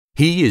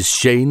He is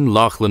Shane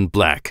Lachlan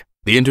Black,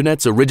 the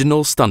internet's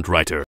original stunt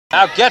writer.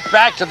 Now get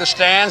back to the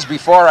stands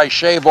before I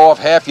shave off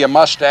half your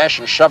mustache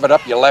and shove it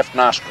up your left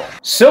nostril.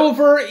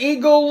 Silver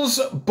Eagles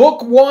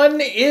Book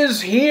 1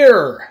 is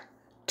here.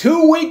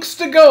 2 weeks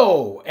to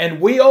go, and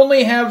we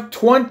only have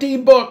 20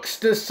 books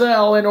to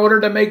sell in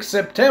order to make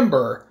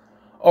September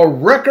a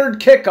record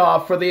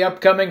kickoff for the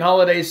upcoming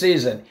holiday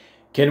season.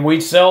 Can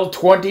we sell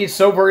 20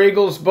 Silver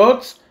Eagles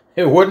books?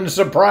 It wouldn't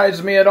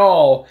surprise me at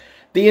all.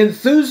 The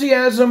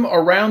enthusiasm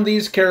around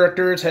these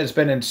characters has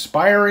been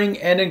inspiring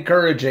and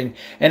encouraging,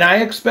 and I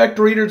expect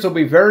readers will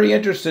be very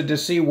interested to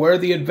see where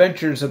the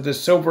adventures of the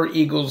Silver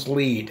Eagles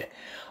lead.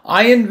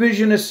 I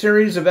envision a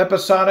series of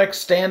episodic,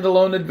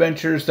 standalone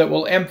adventures that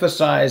will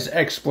emphasize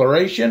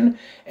exploration,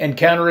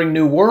 encountering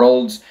new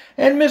worlds,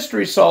 and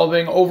mystery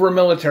solving over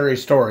military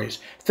stories.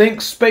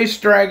 Think space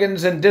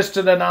dragons and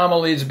distant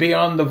anomalies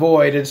beyond the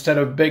void instead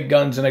of big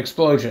guns and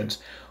explosions.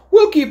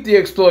 We'll keep the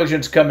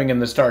explosions coming in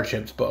the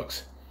Starships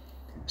books.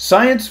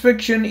 Science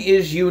fiction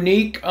is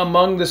unique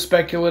among the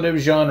speculative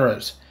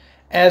genres.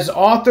 As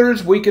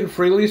authors, we can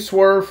freely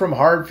swerve from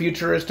hard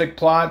futuristic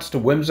plots to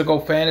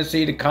whimsical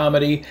fantasy to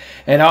comedy,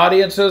 and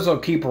audiences will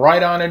keep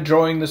right on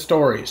enjoying the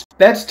stories.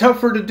 That's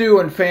tougher to do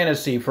in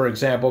fantasy, for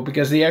example,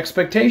 because the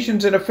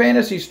expectations in a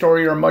fantasy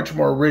story are much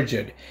more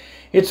rigid.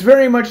 It's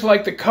very much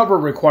like the cover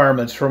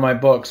requirements for my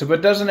books. If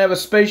it doesn't have a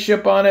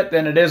spaceship on it,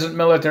 then it isn't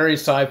military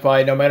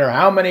sci-fi, no matter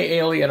how many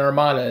alien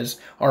armadas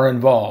are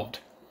involved.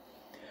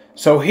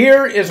 So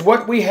here is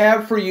what we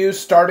have for you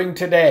starting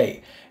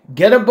today.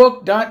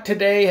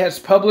 Getabook.today has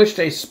published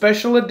a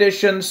special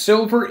edition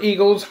Silver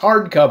Eagles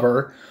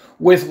hardcover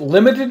with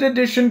limited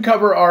edition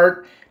cover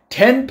art,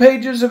 10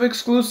 pages of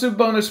exclusive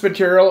bonus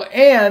material,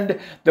 and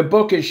the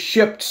book is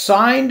shipped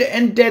signed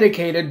and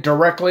dedicated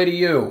directly to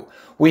you.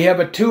 We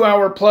have a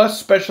 2-hour-plus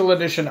special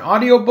edition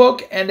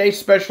audiobook and a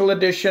special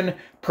edition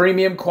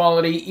premium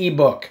quality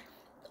ebook.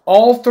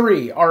 All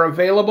three are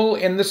available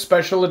in the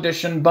special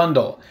edition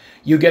bundle.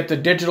 You get the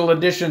digital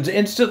editions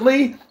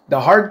instantly. The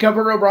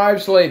hardcover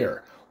arrives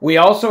later. We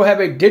also have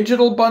a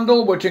digital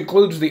bundle which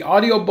includes the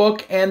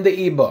audiobook and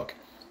the ebook.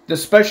 The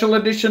special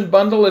edition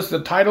bundle is the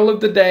title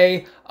of the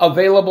day,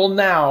 available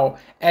now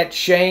at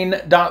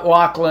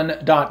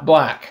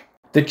shane.lachlan.black.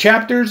 The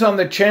chapters on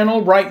the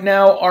channel right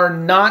now are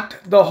not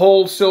the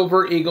whole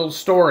Silver Eagles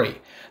story.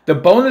 The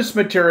bonus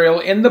material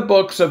in the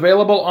books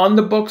available on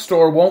the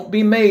bookstore won't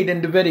be made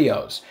into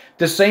videos.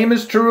 The same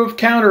is true of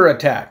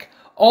Counterattack.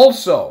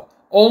 Also,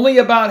 only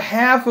about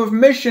half of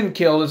Mission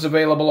Kill is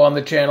available on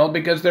the channel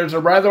because there's a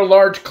rather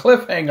large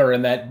cliffhanger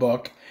in that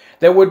book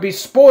that would be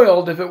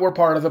spoiled if it were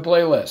part of the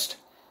playlist.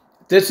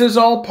 This is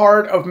all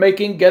part of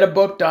making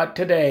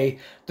Getabook.today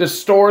the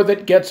store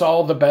that gets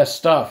all the best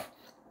stuff.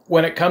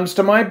 When it comes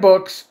to my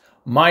books,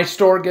 my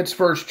store gets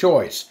first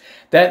choice.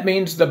 That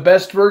means the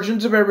best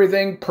versions of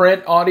everything,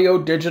 print, audio,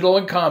 digital,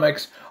 and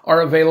comics,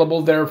 are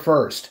available there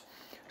first.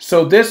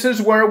 So this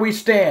is where we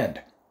stand.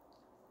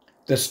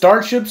 The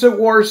Starships at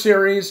War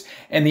series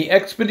and the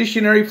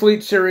Expeditionary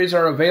Fleet series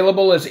are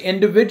available as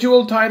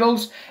individual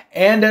titles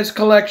and as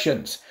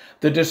collections.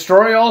 The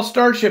Destroy All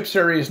Starship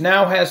series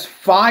now has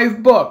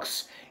 5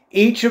 books,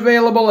 each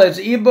available as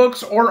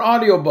ebooks or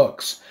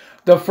audiobooks.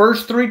 The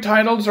first 3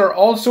 titles are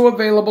also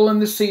available in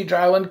the Siege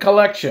Island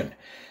collection.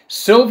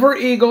 Silver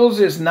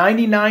Eagles is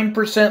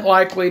 99%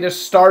 likely to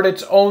start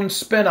its own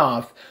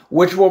spin-off,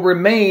 which will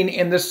remain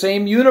in the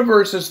same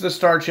universe as the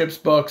Starships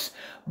books,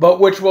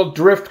 but which will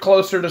drift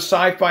closer to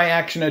sci-fi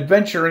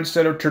action-adventure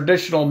instead of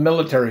traditional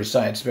military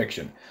science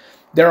fiction.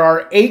 There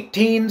are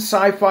 18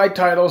 sci-fi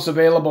titles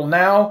available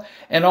now,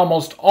 and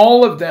almost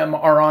all of them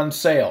are on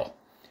sale.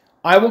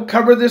 I will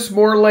cover this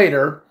more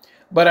later,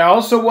 but I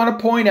also want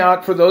to point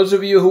out for those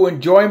of you who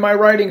enjoy my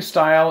writing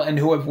style and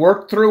who have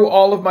worked through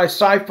all of my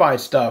sci-fi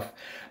stuff,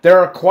 there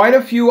are quite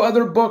a few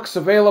other books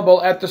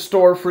available at the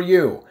store for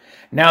you.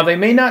 Now, they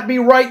may not be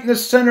right in the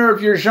center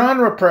of your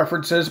genre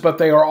preferences, but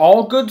they are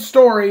all good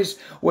stories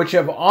which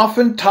have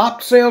often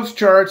topped sales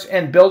charts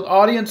and built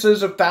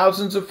audiences of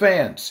thousands of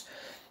fans.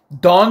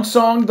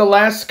 Dawnsong: The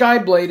Last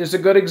Skyblade is a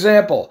good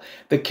example.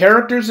 The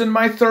characters in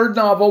my 3rd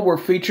novel were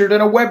featured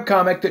in a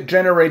webcomic that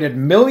generated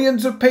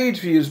millions of page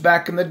views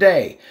back in the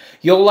day.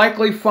 You'll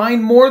likely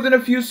find more than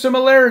a few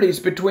similarities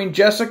between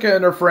Jessica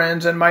and her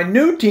friends and my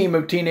new team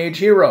of teenage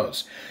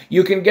heroes.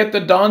 You can get the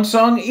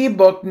Dawnsong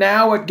ebook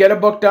now at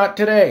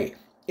Getabook.today.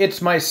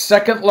 It's my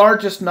 2nd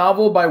largest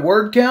novel by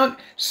word count,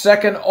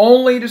 second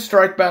only to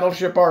Strike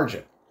Battleship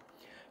Argent.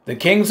 The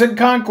Kings and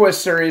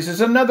Conquest series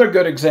is another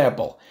good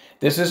example.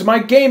 This is my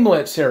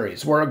Gamelit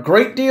series, where a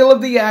great deal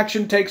of the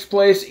action takes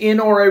place in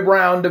or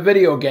around a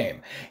video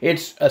game.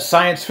 It's a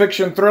science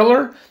fiction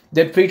thriller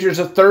that features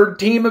a 3rd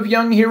team of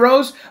young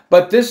heroes,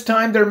 but this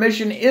time their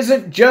mission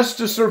isn't just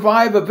to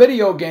survive a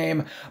video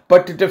game,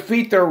 but to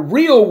defeat their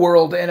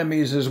real-world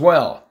enemies as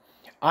well.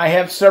 I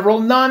have several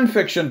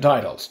non-fiction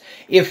titles.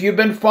 If you've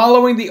been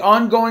following the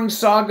ongoing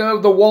saga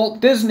of the Walt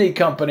Disney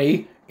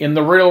Company, in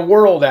the real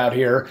world out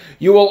here,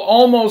 you will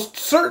almost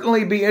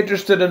certainly be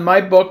interested in my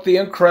book, The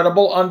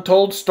Incredible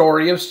Untold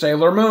Story of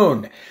Sailor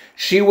Moon.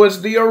 She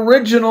was the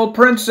original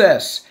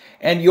princess,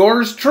 and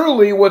yours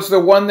truly was the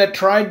one that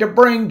tried to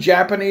bring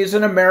Japanese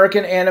and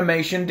American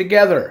animation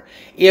together.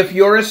 If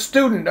you're a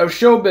student of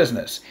show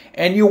business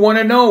and you want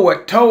to know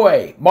what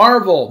Toei,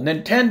 Marvel,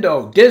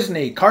 Nintendo,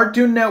 Disney,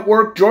 Cartoon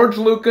Network, George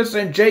Lucas,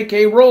 and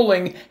J.K.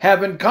 Rowling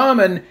have in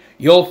common,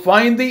 you'll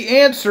find the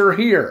answer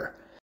here.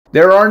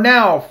 There are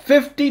now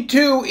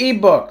 52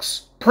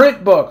 ebooks,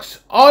 print books,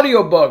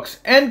 audiobooks,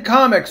 and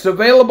comics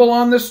available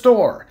on the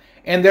store,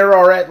 and there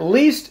are at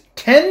least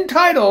 10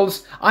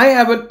 titles I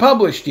haven't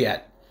published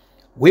yet.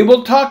 We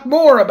will talk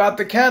more about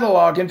the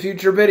catalog in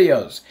future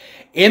videos.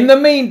 In the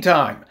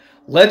meantime,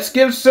 let's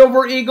give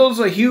Silver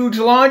Eagles a huge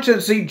launch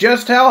and see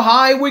just how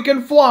high we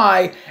can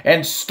fly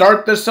and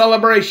start the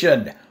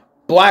celebration.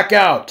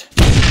 Blackout.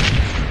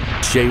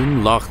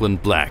 Shane Lachlan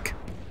Black.